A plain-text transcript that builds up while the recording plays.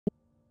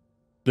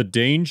The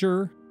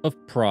danger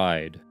of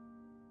pride.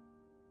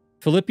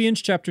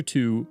 Philippians chapter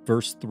 2,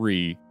 verse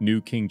 3, New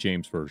King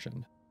James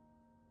Version.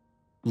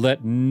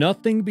 Let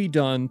nothing be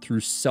done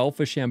through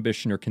selfish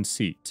ambition or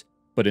conceit,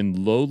 but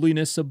in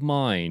lowliness of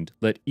mind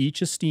let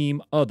each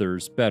esteem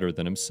others better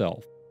than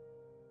himself.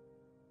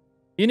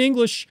 In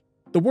English,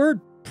 the word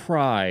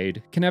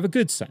pride can have a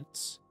good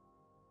sense.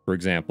 For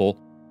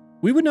example,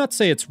 we would not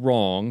say it's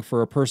wrong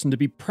for a person to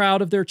be proud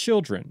of their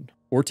children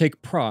or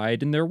take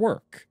pride in their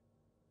work.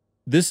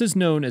 This is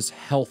known as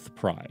health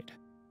pride.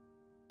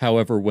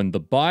 However, when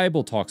the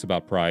Bible talks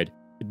about pride,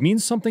 it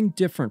means something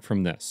different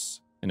from this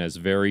and has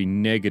very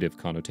negative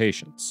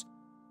connotations.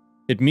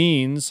 It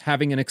means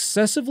having an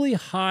excessively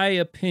high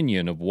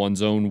opinion of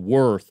one's own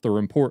worth or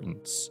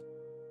importance.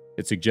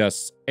 It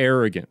suggests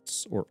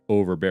arrogance or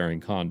overbearing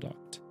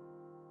conduct.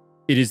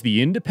 It is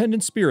the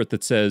independent spirit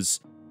that says,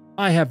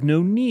 I have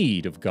no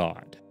need of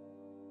God.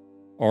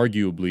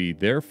 Arguably,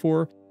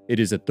 therefore, it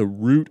is at the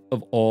root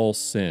of all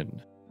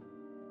sin.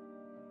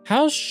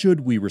 How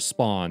should we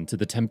respond to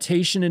the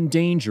temptation and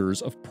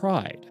dangers of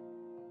pride?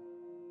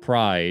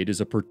 Pride is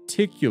a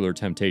particular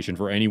temptation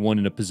for anyone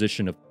in a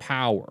position of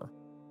power,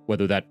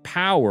 whether that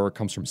power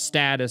comes from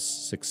status,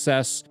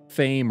 success,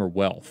 fame, or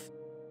wealth.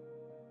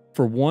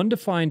 For one to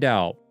find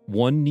out,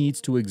 one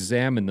needs to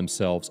examine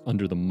themselves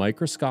under the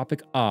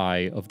microscopic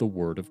eye of the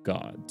Word of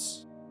God.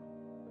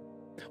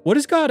 What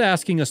is God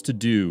asking us to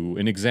do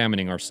in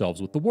examining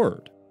ourselves with the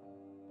Word?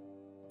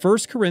 1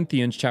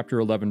 Corinthians chapter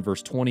 11,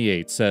 verse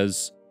 28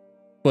 says,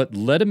 But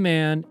let a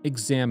man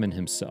examine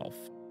himself.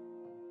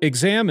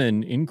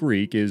 Examine in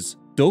Greek is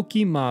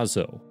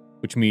dokimazo,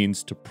 which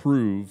means to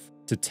prove,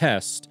 to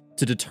test,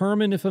 to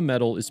determine if a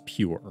metal is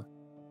pure.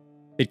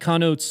 It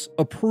connotes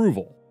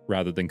approval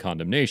rather than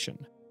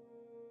condemnation.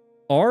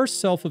 Our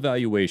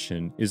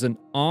self-evaluation is an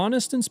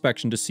honest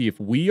inspection to see if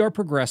we are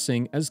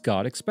progressing as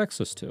God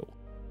expects us to.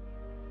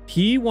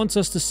 He wants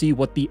us to see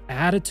what the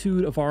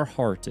attitude of our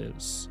heart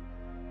is.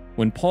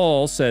 When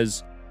Paul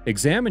says,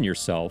 examine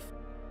yourself,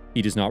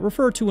 he does not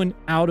refer to an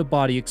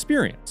out-of-body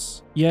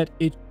experience, yet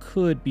it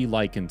could be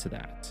likened to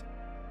that.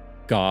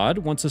 God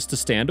wants us to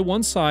stand to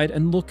one side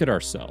and look at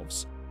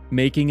ourselves,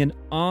 making an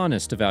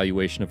honest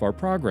evaluation of our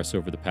progress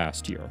over the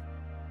past year.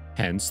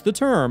 Hence the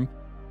term,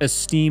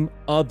 esteem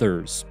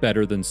others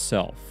better than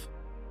self.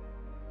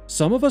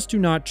 Some of us do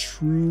not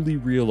truly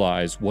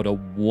realize what a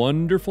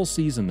wonderful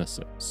season this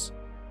is.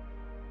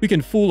 We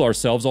can fool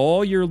ourselves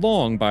all year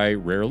long by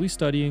rarely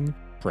studying,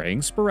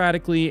 praying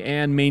sporadically,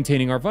 and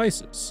maintaining our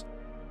vices.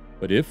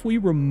 But if we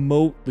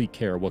remotely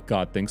care what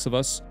God thinks of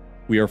us,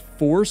 we are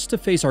forced to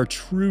face our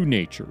true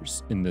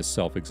natures in this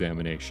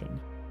self-examination.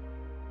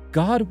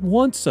 God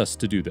wants us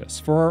to do this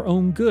for our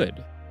own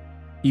good.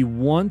 He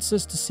wants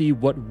us to see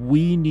what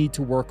we need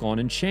to work on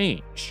and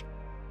change.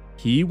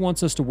 He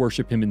wants us to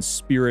worship Him in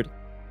spirit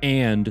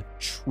and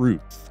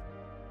truth.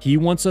 He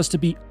wants us to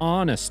be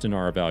honest in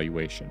our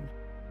evaluation.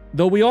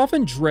 Though we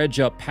often dredge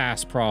up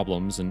past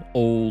problems and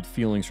old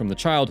feelings from the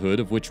childhood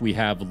of which we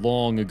have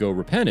long ago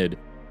repented,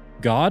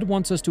 God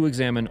wants us to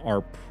examine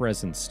our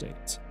present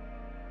state.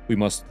 We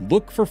must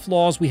look for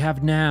flaws we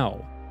have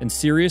now and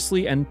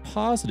seriously and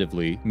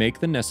positively make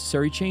the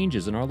necessary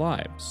changes in our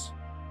lives.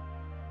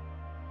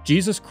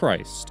 Jesus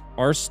Christ,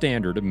 our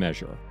standard of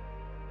measure.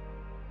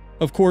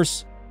 Of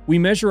course, we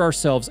measure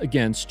ourselves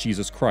against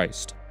Jesus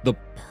Christ, the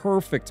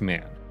perfect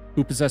man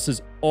who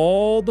possesses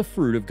all the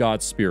fruit of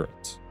God's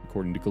Spirit,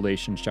 according to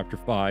Galatians chapter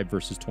 5,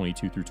 verses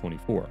 22 through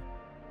 24.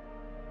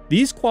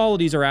 These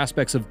qualities are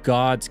aspects of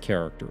God's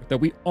character that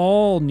we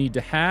all need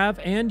to have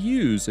and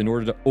use in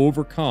order to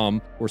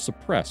overcome or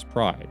suppress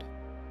pride.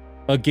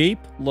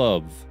 Agape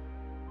love,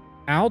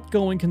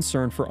 outgoing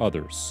concern for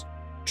others,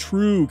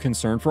 true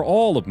concern for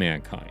all of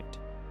mankind.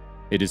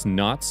 It is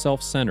not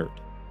self-centered,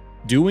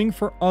 doing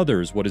for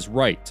others what is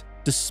right,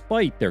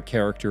 despite their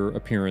character,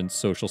 appearance,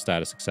 social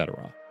status,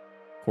 etc.,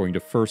 according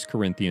to 1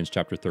 Corinthians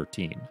chapter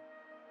 13.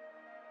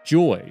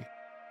 Joy,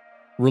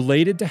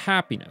 related to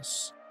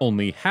happiness,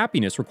 only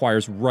happiness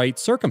requires right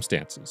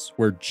circumstances,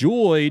 where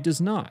joy does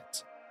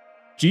not.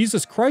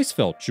 Jesus Christ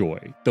felt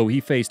joy, though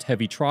he faced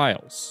heavy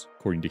trials,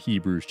 according to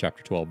Hebrews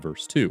chapter 12,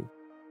 verse 2.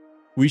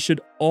 We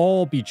should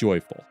all be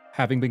joyful,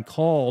 having been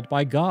called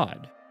by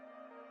God.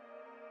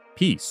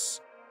 Peace,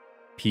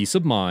 peace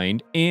of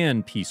mind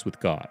and peace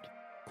with God,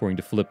 according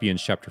to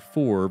Philippians chapter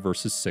 4,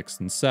 verses 6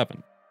 and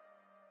 7.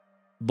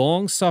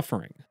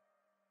 Long-suffering,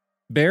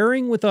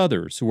 bearing with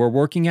others who are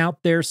working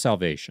out their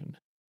salvation,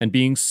 and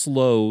being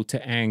slow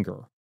to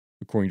anger,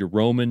 according to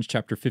Romans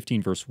chapter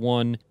 15, verse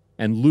 1,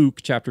 and Luke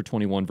chapter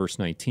 21, verse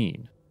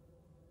 19.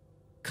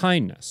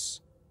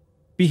 Kindness,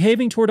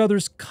 behaving toward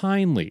others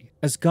kindly,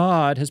 as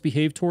God has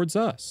behaved towards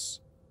us,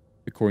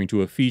 according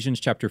to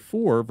Ephesians chapter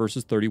 4,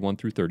 verses 31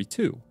 through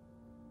 32.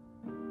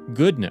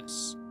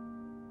 Goodness,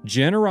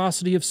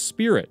 generosity of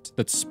spirit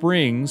that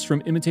springs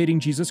from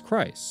imitating Jesus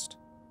Christ,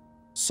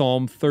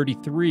 Psalm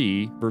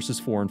 33, verses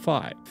 4 and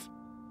 5.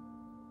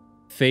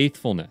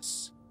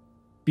 Faithfulness,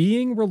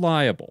 being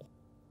reliable.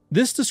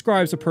 This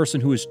describes a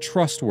person who is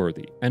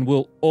trustworthy and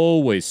will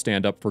always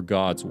stand up for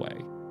God's way.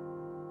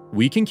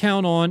 we can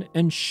count on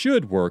and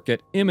should work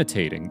at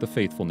imitating the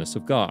faithfulness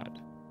of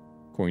God,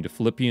 according to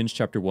Philippians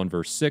chapter 1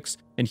 verse 6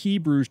 and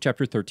Hebrews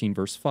chapter 13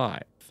 verse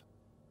 5.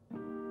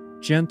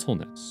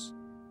 Gentleness.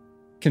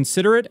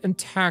 Considerate and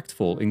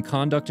tactful in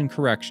conduct and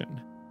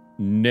correction,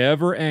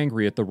 never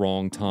angry at the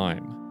wrong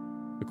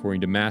time,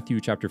 according to Matthew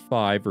chapter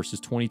 5 verses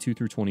 22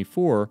 through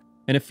 24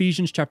 and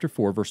Ephesians chapter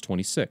 4 verse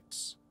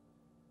 26.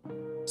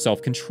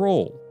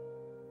 Self-control.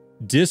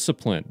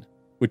 Discipline,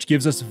 which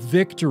gives us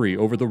victory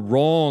over the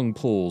wrong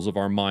pulls of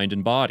our mind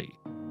and body,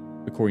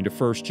 according to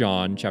 1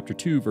 John chapter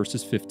 2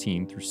 verses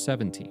 15 through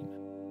 17.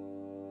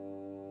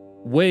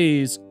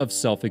 Ways of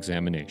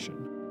self-examination.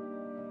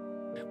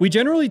 We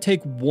generally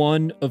take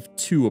one of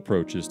two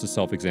approaches to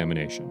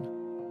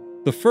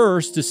self-examination. The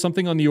first is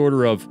something on the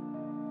order of,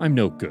 I'm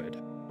no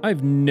good.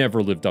 I've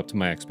never lived up to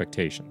my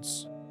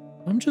expectations.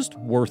 I'm just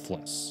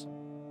worthless.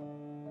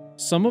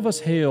 Some of us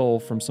hail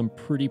from some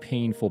pretty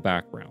painful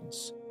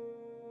backgrounds.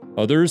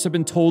 Others have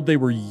been told they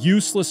were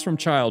useless from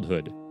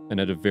childhood and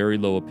had a very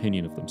low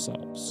opinion of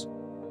themselves.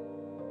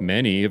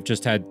 Many have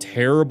just had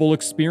terrible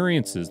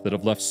experiences that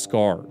have left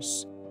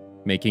scars,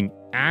 making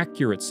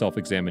accurate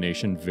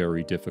self-examination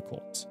very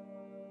difficult.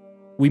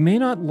 We may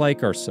not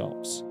like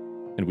ourselves,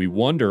 and we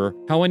wonder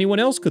how anyone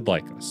else could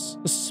like us,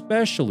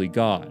 especially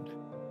God.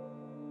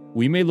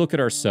 We may look at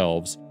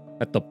ourselves,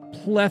 at the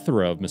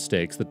plethora of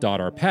mistakes that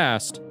dot our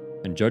past,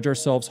 and judge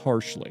ourselves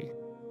harshly.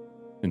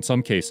 In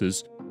some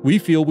cases, we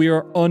feel we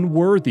are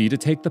unworthy to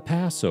take the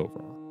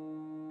Passover.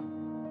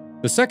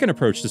 The second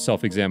approach to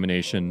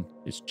self-examination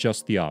is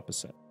just the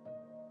opposite.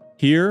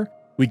 Here,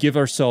 we give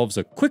ourselves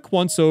a quick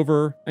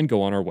once-over and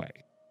go on our way.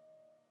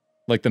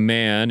 Like the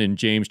man in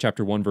James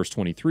chapter 1 verse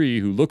 23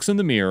 who looks in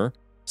the mirror,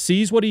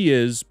 sees what he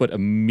is, but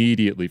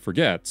immediately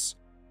forgets,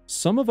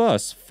 some of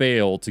us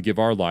fail to give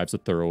our lives a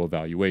thorough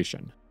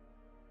evaluation.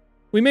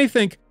 We may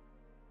think,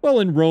 well,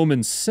 in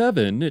Romans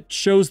 7, it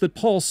shows that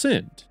Paul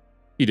sinned.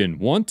 He didn't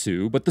want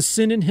to, but the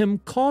sin in him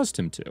caused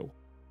him to.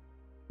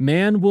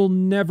 Man will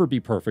never be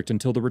perfect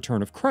until the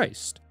return of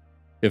Christ.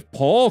 If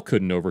Paul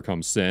couldn't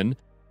overcome sin,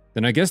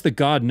 then I guess that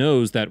God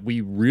knows that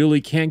we really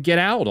can't get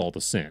out all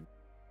the sin.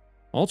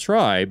 I'll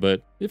try,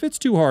 but if it's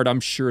too hard, I'm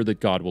sure that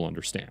God will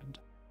understand.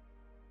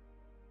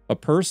 A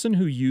person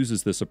who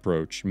uses this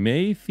approach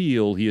may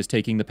feel he is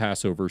taking the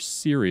Passover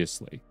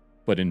seriously,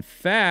 but in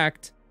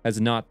fact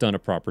has not done a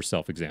proper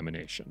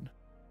self-examination.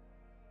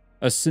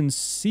 A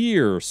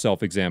sincere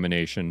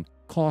self-examination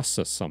costs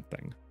us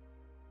something.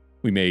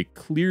 We may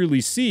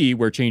clearly see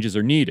where changes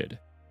are needed,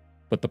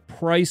 but the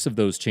price of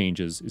those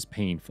changes is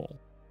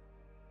painful.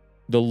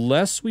 The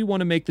less we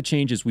want to make the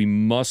changes we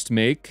must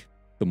make,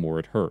 the more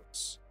it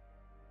hurts.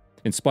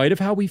 In spite of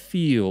how we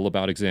feel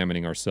about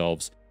examining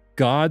ourselves,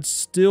 God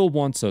still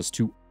wants us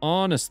to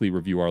honestly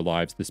review our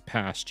lives this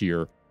past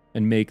year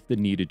and make the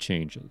needed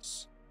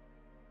changes.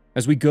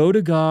 As we go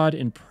to God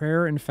in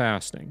prayer and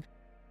fasting,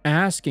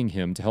 asking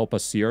Him to help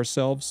us see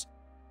ourselves,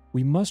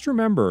 we must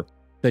remember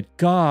that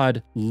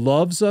God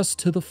loves us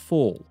to the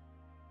full.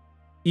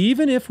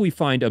 Even if we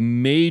find a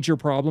major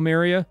problem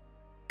area,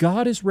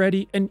 God is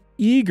ready and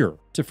eager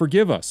to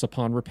forgive us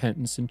upon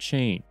repentance and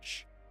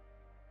change.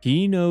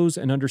 He knows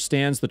and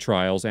understands the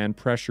trials and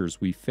pressures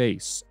we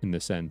face in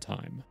this end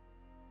time.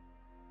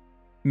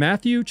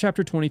 Matthew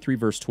chapter 23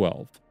 verse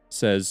 12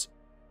 says,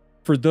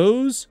 "For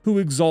those who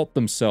exalt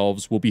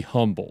themselves will be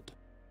humbled,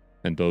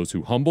 and those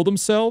who humble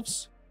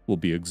themselves will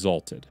be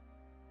exalted."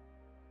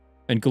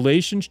 And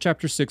Galatians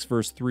chapter 6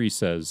 verse 3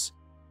 says,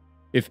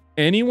 "If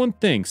anyone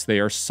thinks they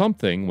are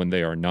something when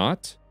they are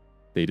not,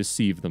 they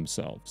deceive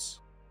themselves."